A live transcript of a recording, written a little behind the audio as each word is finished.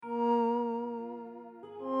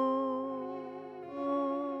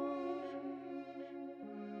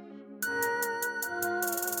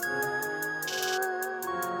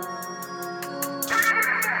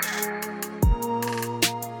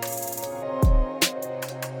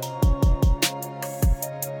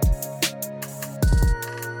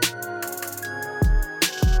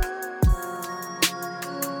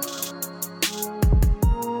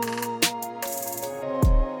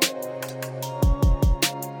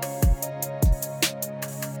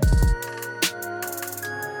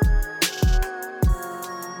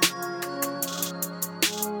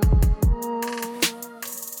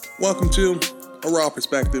Welcome to A Raw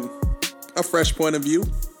Perspective, a fresh point of view.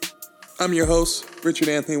 I'm your host, Richard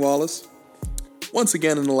Anthony Wallace, once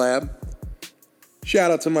again in the lab.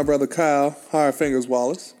 Shout out to my brother Kyle, Hard Fingers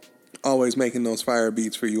Wallace, always making those fire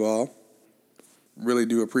beats for you all. Really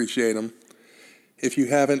do appreciate him. If you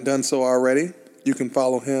haven't done so already, you can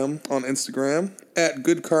follow him on Instagram at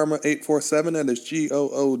GoodKarma847. That is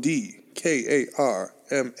GoodKarma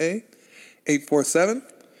 847.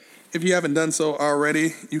 If you haven't done so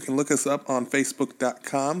already, you can look us up on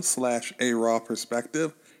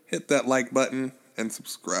Facebook.com/ARawPerspective. Hit that like button and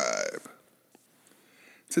subscribe.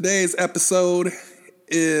 Today's episode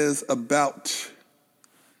is about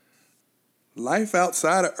life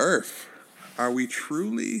outside of Earth. Are we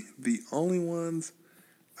truly the only ones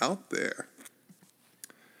out there?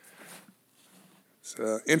 It's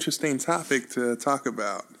an interesting topic to talk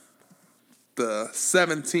about. The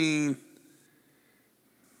 7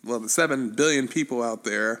 billion people out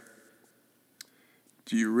there.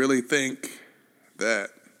 Do you really think that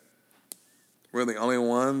we're the only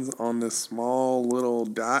ones on this small little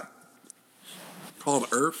dot called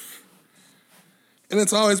Earth? And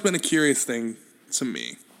it's always been a curious thing to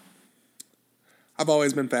me. I've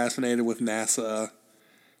always been fascinated with NASA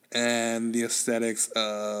and the aesthetics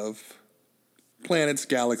of planets,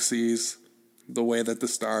 galaxies, the way that the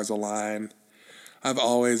stars align. I've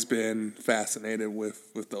always been fascinated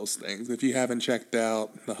with those things. If you haven't checked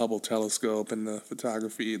out the Hubble telescope and the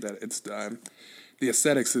photography that it's done, the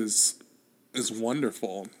aesthetics is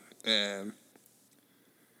wonderful. And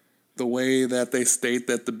the way that they state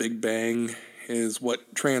that the Big Bang is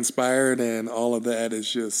what transpired and all of that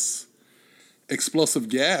is just explosive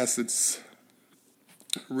gas, it's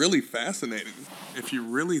really fascinating if you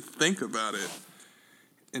really think about it.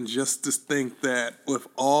 And just to think that with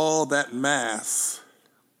all that mass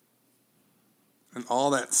and all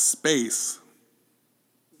that space,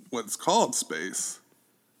 what's called space,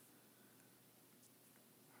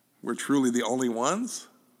 we're truly the only ones?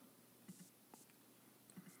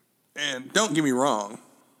 And don't get me wrong,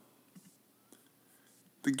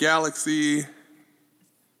 the galaxy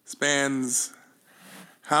spans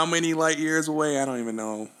how many light years away? I don't even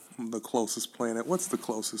know the closest planet. What's the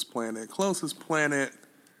closest planet? Closest planet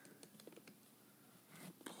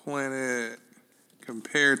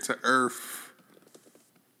compared to Earth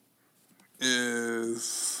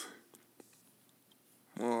is,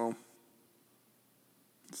 well,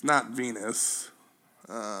 it's not Venus.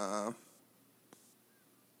 I'll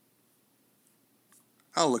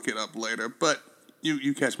look it up later, but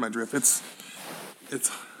you catch my drift. It's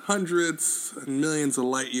hundreds and millions of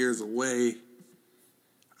light years away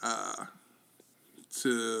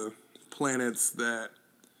to planets that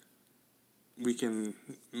we can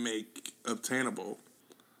make obtainable.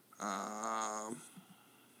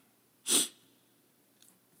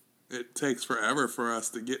 It takes forever for us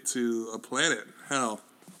to get to a planet. Hell,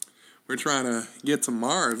 we're trying to get to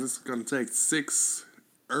Mars. It's going to take 6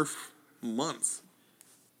 Earth months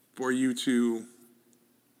for you to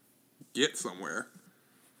get somewhere.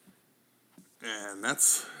 And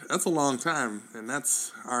that's a long time, and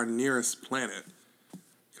that's our nearest planet.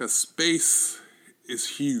 Because space is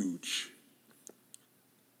huge.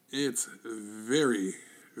 It's very,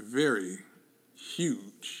 very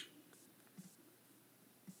huge.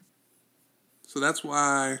 So that's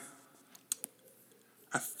why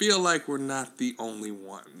I feel like we're not the only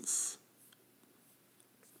ones.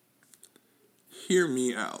 Hear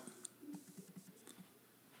me out.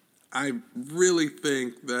 I really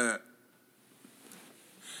think that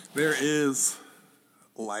there is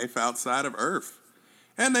life outside of Earth.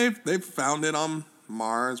 And they've found it on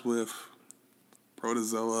Mars with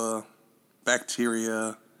protozoa,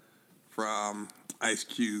 bacteria from ice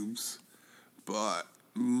cubes. But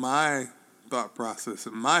my thought process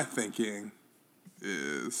and my thinking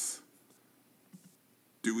is,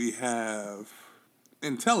 do we have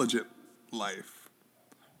intelligent life?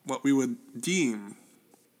 What we would deem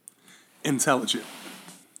intelligent?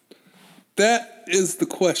 That is the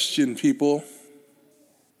question, people.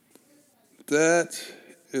 That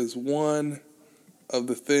is one of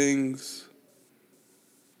the things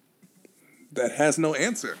that has no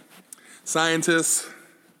answer. Scientists,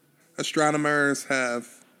 astronomers have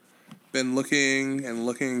been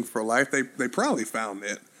looking for life. They probably found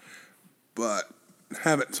it, but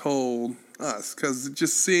haven't told us because it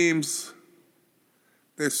just seems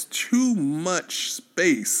there's too much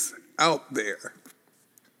space out there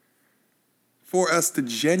for us to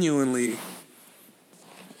genuinely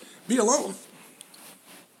be alone.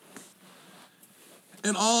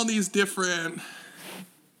 And all these different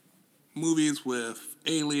movies with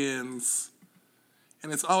aliens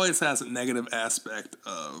And it always has a negative aspect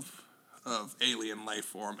of alien life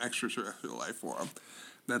form, extraterrestrial life form,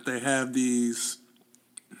 that they have these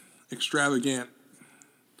extravagant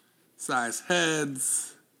size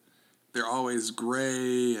heads. They're always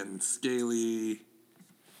gray and scaly.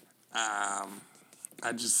 I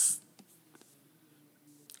just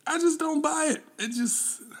don't buy it.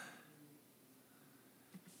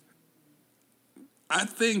 I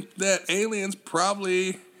think that aliens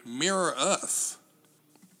probably mirror us.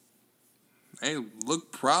 They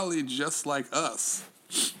look probably just like us.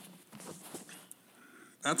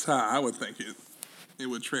 That's how I would think it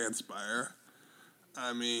would transpire.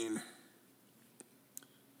 I mean,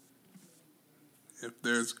 if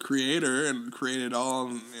there's creator and created all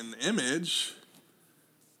in the image,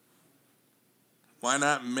 why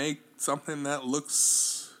not make something that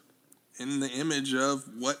looks in the image of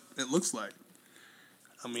what it looks like?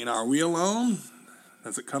 I mean, are we alone?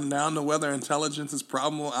 Does it come down to whether intelligence is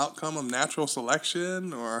probable outcome of natural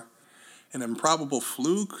selection or an improbable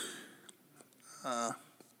fluke?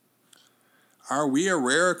 Are we a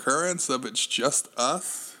rare occurrence of it's just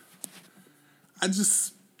us? It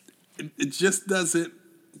just doesn't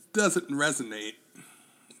resonate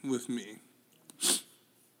with me.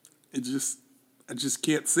 I just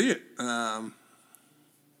can't see it.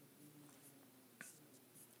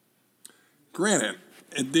 Granted,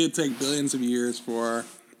 it did take billions of years for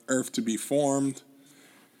Earth to be formed,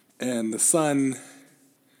 and the sun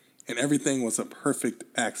and everything was a perfect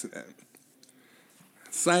accident.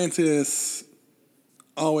 Scientists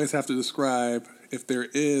always have to describe if there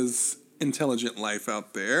is intelligent life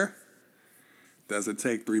out there. Does it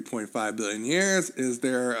take 3.5 billion years? Is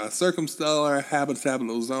there a circumstellar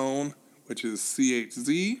habitable zone, which is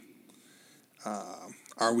CHZ?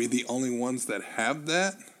 Are we the only ones that have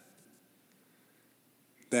that?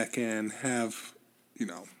 That can have,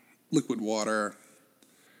 liquid water,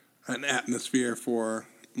 an atmosphere for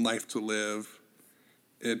life to live.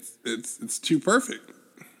 It's too perfect.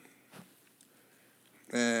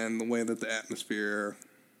 And the way that the atmosphere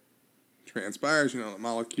transpires, the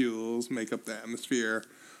molecules make up the atmosphere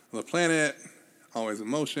of the planet, always in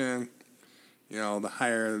motion. The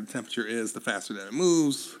higher the temperature is, the faster that it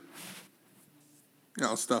moves.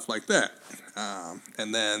 Stuff like that.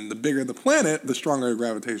 And then the bigger the planet, the stronger the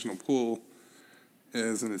gravitational pull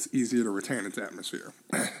is, and it's easier to retain its atmosphere.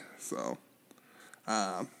 So,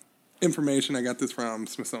 information, I got this from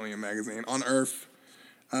Smithsonian Magazine. On Earth,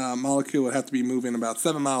 a molecule would have to be moving about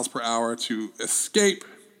 7 miles per hour to escape,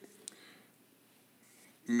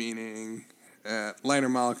 meaning lighter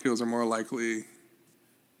molecules are more likely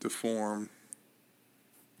to form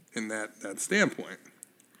in that standpoint.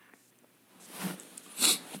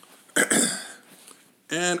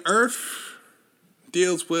 And Earth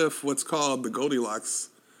deals with what's called the Goldilocks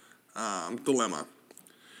dilemma.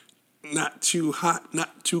 Not too hot,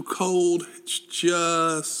 not too cold. It's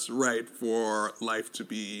just right for life to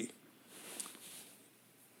be,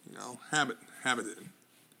 habited.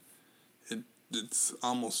 It's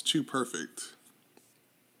almost too perfect.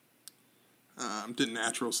 Did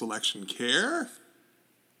natural selection care?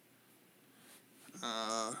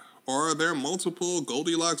 Or are there multiple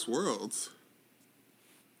Goldilocks worlds?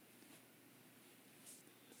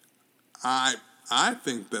 I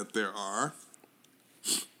think that there are.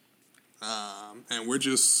 And we're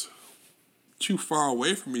just too far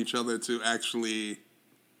away from each other to actually,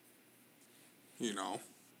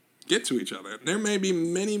 get to each other. There may be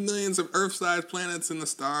many millions of Earth-sized planets in the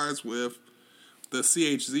stars with the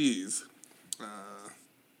CHZs.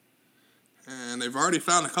 And they've already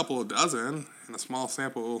found a couple of dozen in a small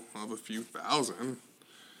sample of a few thousand.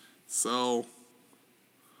 So,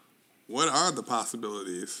 what are the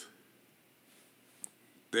possibilities?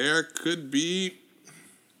 There could be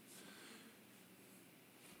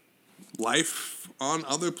life on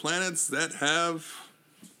other planets that have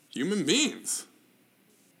human beings.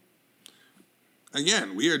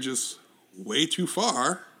 Again, we are just way too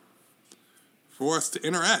far for us to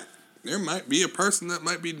interact. There might be a person that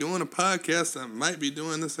might be doing a podcast that might be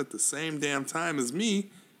doing this at the same damn time as me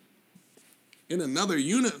in another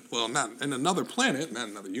not in another planet, not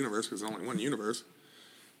another universe, because there's only one universe,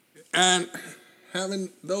 and having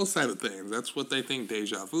those type of things. That's what they think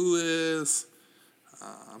deja vu is.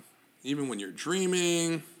 Even when you're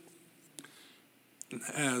dreaming, it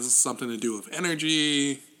has something to do with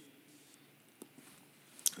energy.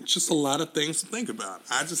 It's just a lot of things to think about.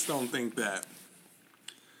 I just don't think that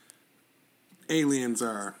aliens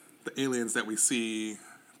are the aliens that we see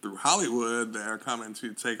through Hollywood that are coming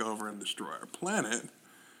to take over and destroy our planet.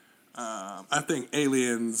 I think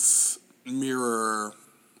aliens mirror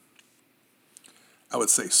I would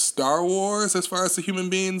say Star Wars, as far as the human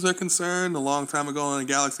beings are concerned, a long time ago in a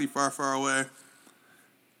galaxy far, far away.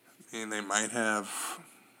 And they might have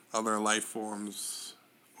other life forms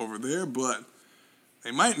over there, but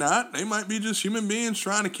they might not. They might be just human beings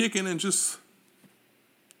trying to kick in and just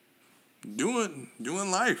doing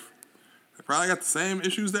life. They probably got the same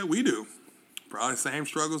issues that we do. Probably the same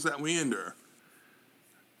struggles that we endure.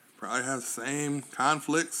 Probably have the same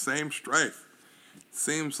conflicts, same strife.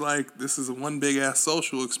 Seems like this is a one big ass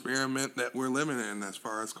social experiment that we're living in as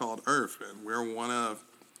far as called Earth, and we're one of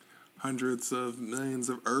hundreds of millions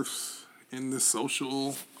of Earths in this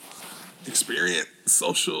social experience,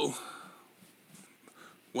 social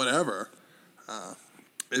whatever.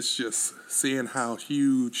 It's just seeing how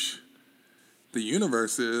huge the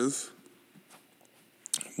universe is.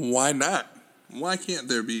 Why not? Why can't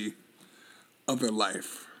there be other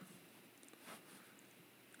life?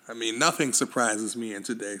 I mean, nothing surprises me in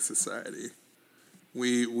today's society.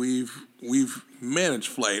 We've managed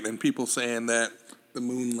flight, and people saying that the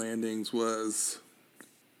moon landings was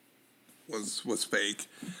fake.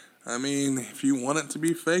 I mean, if you want it to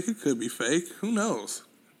be fake, it could be fake. Who knows?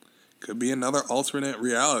 Could be another alternate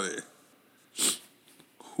reality.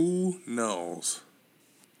 Who knows?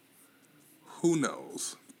 Who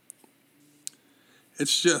knows?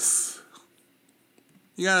 It's just,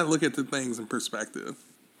 you gotta look at the things in perspective.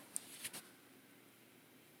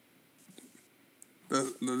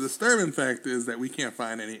 The disturbing fact is that we can't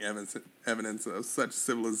find any evidence of such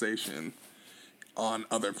civilization on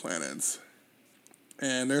other planets.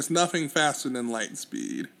 And there's nothing faster than light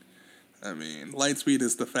speed. I mean, light speed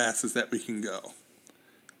is the fastest that we can go.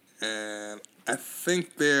 And I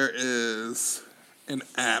think there is an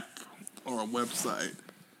app or a website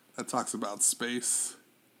that talks about space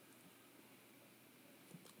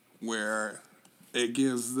where it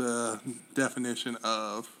gives the definition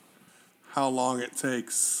of how long it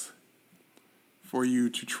takes for you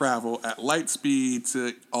to travel at light speed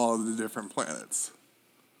to all of the different planets.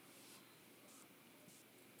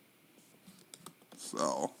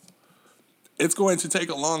 So, it's going to take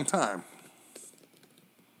a long time.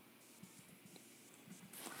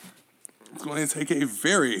 It's going to take a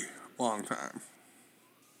very long time.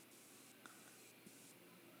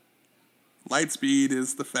 Light speed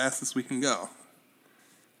is the fastest we can go.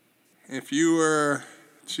 If you were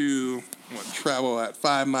to travel at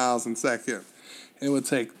 5 miles a second, it would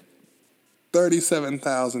take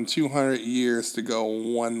 37,200 years to go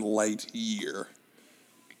 1 light year.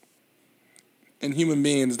 And human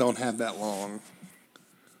beings don't have that long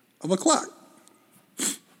of a clock.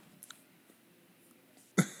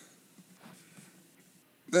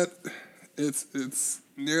 It's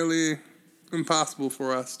nearly impossible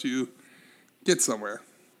for us to get somewhere.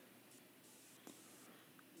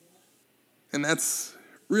 And that's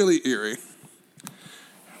really eerie.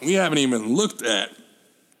 We haven't even looked at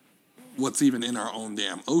what's even in our own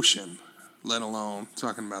damn ocean, let alone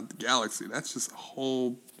talking about the galaxy. That's just a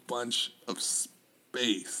whole bunch of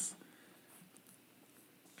space.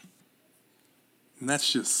 And that's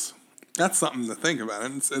something to think about.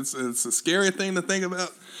 And it's a scary thing to think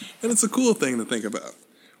about, and it's a cool thing to think about.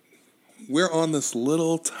 We're on this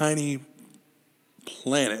little tiny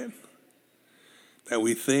planet that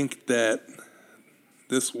we think that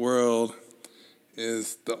this world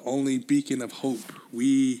is the only beacon of hope.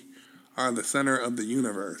 We are the center of the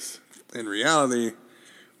universe. In reality,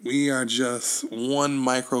 we are just one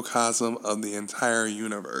microcosm of the entire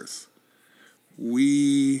universe.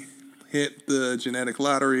 We hit the genetic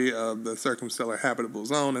lottery of the circumstellar habitable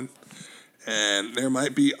zone, and there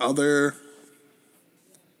might be other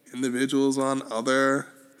individuals on other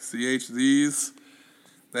CHZs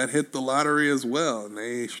that hit the lottery as well, and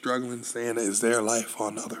they struggling saying, is there life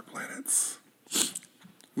on other planets?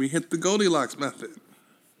 We hit the Goldilocks method.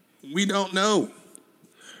 We don't know.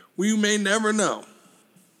 We may never know.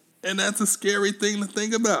 And that's a scary thing to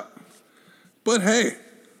think about. But hey,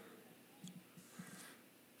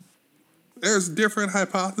 there's different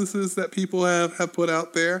hypotheses that people have put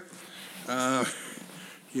out there.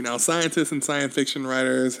 Scientists and science fiction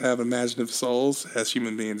writers have imaginative souls, as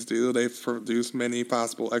human beings do. They've produced many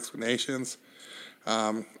possible explanations.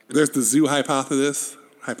 There's the zoo hypothesis.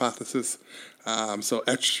 So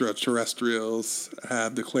extraterrestrials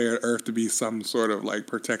have declared Earth to be some sort of like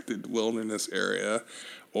protected wilderness area,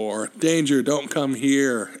 or danger, don't come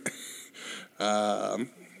here.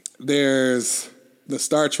 There's the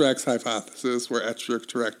Star Trek's hypothesis, where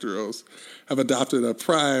extraterrestrials have adopted a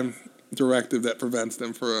prime directive that prevents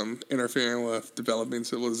them from interfering with developing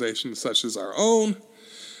civilizations such as our own.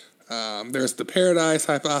 There's the Paradise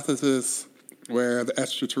hypothesis, where the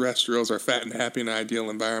extraterrestrials are fat and happy in an ideal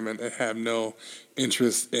environment and have no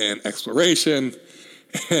interest in exploration.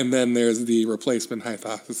 And then there's the replacement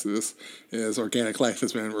hypothesis, is organic life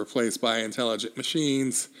has been replaced by intelligent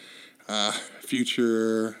machines,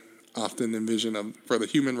 future often envisioned for the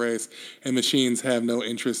human race, and machines have no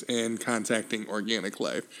interest in contacting organic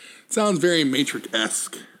life. Sounds very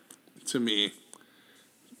Matrix-esque to me,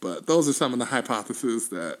 but those are some of the hypotheses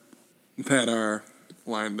that are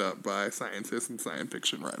lined up by scientists and science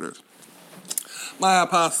fiction writers. My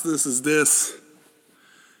hypothesis is this: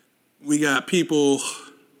 we got people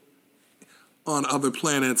on other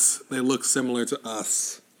planets, they look similar to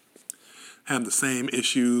us, have the same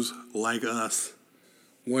issues like us,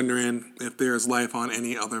 wondering if there's life on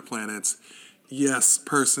any other planets. Yes,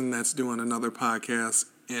 person that's doing another podcast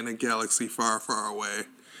in a galaxy far, far away.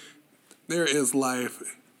 There is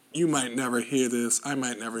life. You might never hear this. I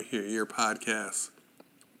might never hear your podcast.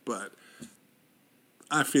 But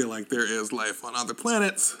I feel like there is life on other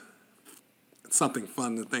planets. It's something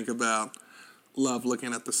fun to think about. Love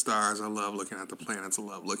looking at the stars. I love looking at the planets. I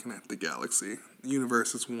love looking at the galaxy. The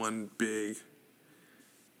universe is one big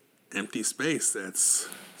empty space. That's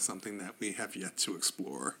something that we have yet to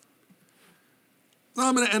explore. So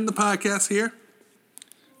I'm going to end the podcast here.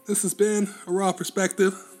 This has been A Raw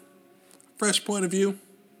Perspective, fresh point of view.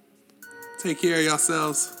 Take care of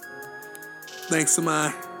yourselves. Thanks to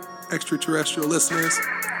my extraterrestrial listeners.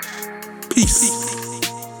 Peace.